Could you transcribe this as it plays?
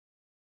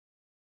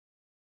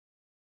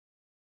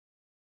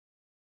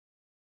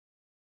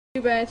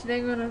Today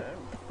I'm gonna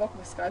fuck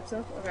my Skype's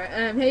up. Okay.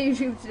 Hey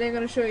YouTube, today I'm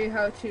gonna show you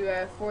how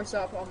to force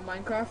up on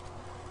Minecraft.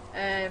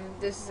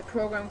 This is a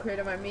program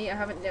created by me. I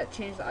haven't yet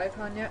changed the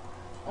icon yet.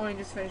 Only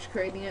just finished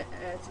creating it.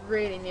 It's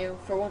really new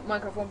for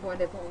Minecraft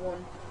 1.8.1.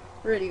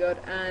 Really good.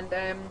 And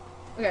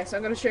okay, so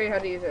I'm gonna show you how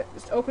to use it.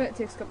 Just open it. It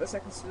takes a couple of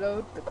seconds to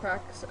load the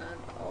cracks and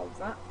all of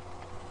that.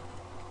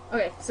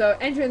 Okay, so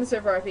enter in the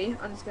server IP.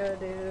 I'm just gonna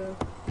do.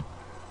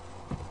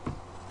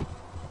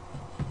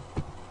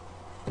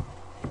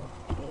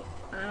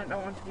 I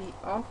don't want to be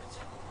opt.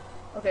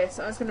 Okay,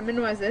 so I'm just going to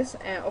minimize this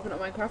and open up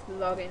Minecraft and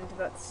log into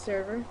that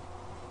server.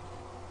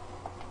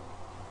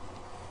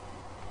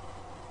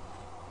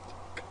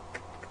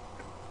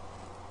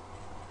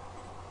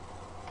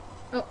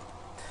 Oh,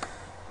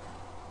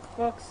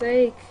 fuck's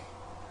sake!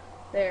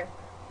 There.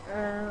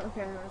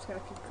 Okay, I'm just going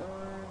to keep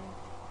going.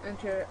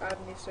 Enter, add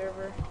new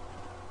server.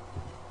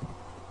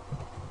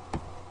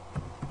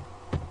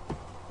 I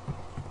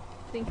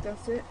think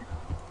that's it.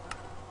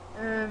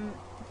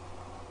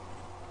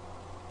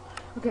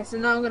 Okay, so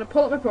now I'm going to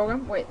pull up my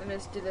program. Wait, let me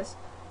just do this.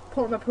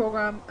 Pull up my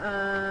program.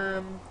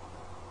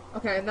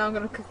 Okay, now I'm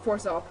going to click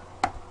force up.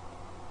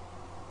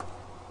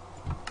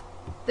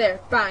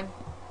 There, bang.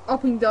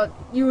 Upping dot.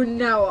 You are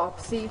now up.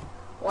 See?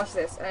 Watch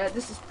this.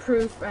 This is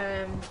proof.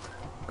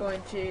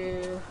 Going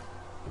to.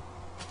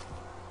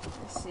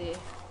 Let's see.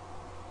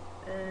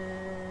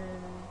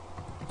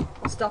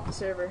 I'll stop the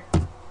server.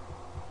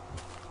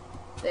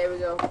 There we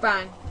go.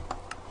 Bang.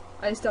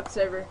 I stopped the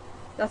server.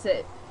 That's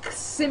it.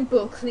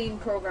 Simple, clean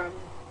program.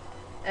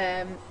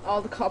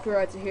 All the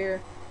copyrights are here.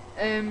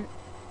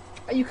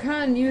 You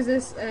can use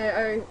this,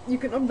 or you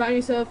can unban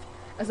yourself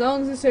as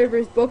long as the server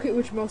is bucket,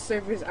 which most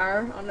servers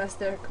are, unless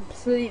they're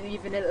completely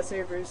vanilla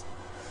servers.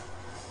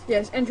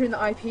 Yes, enter in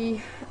the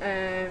IP.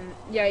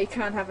 Yeah, you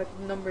can have like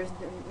numbers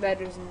and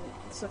letters and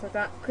stuff like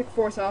that. Click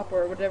force up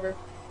or whatever,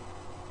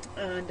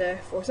 and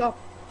force up.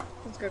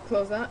 Let's go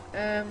close that.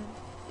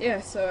 Yeah,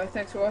 so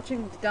thanks for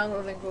watching. The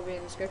download link will be in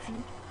the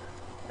description.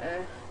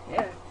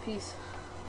 Yeah, peace.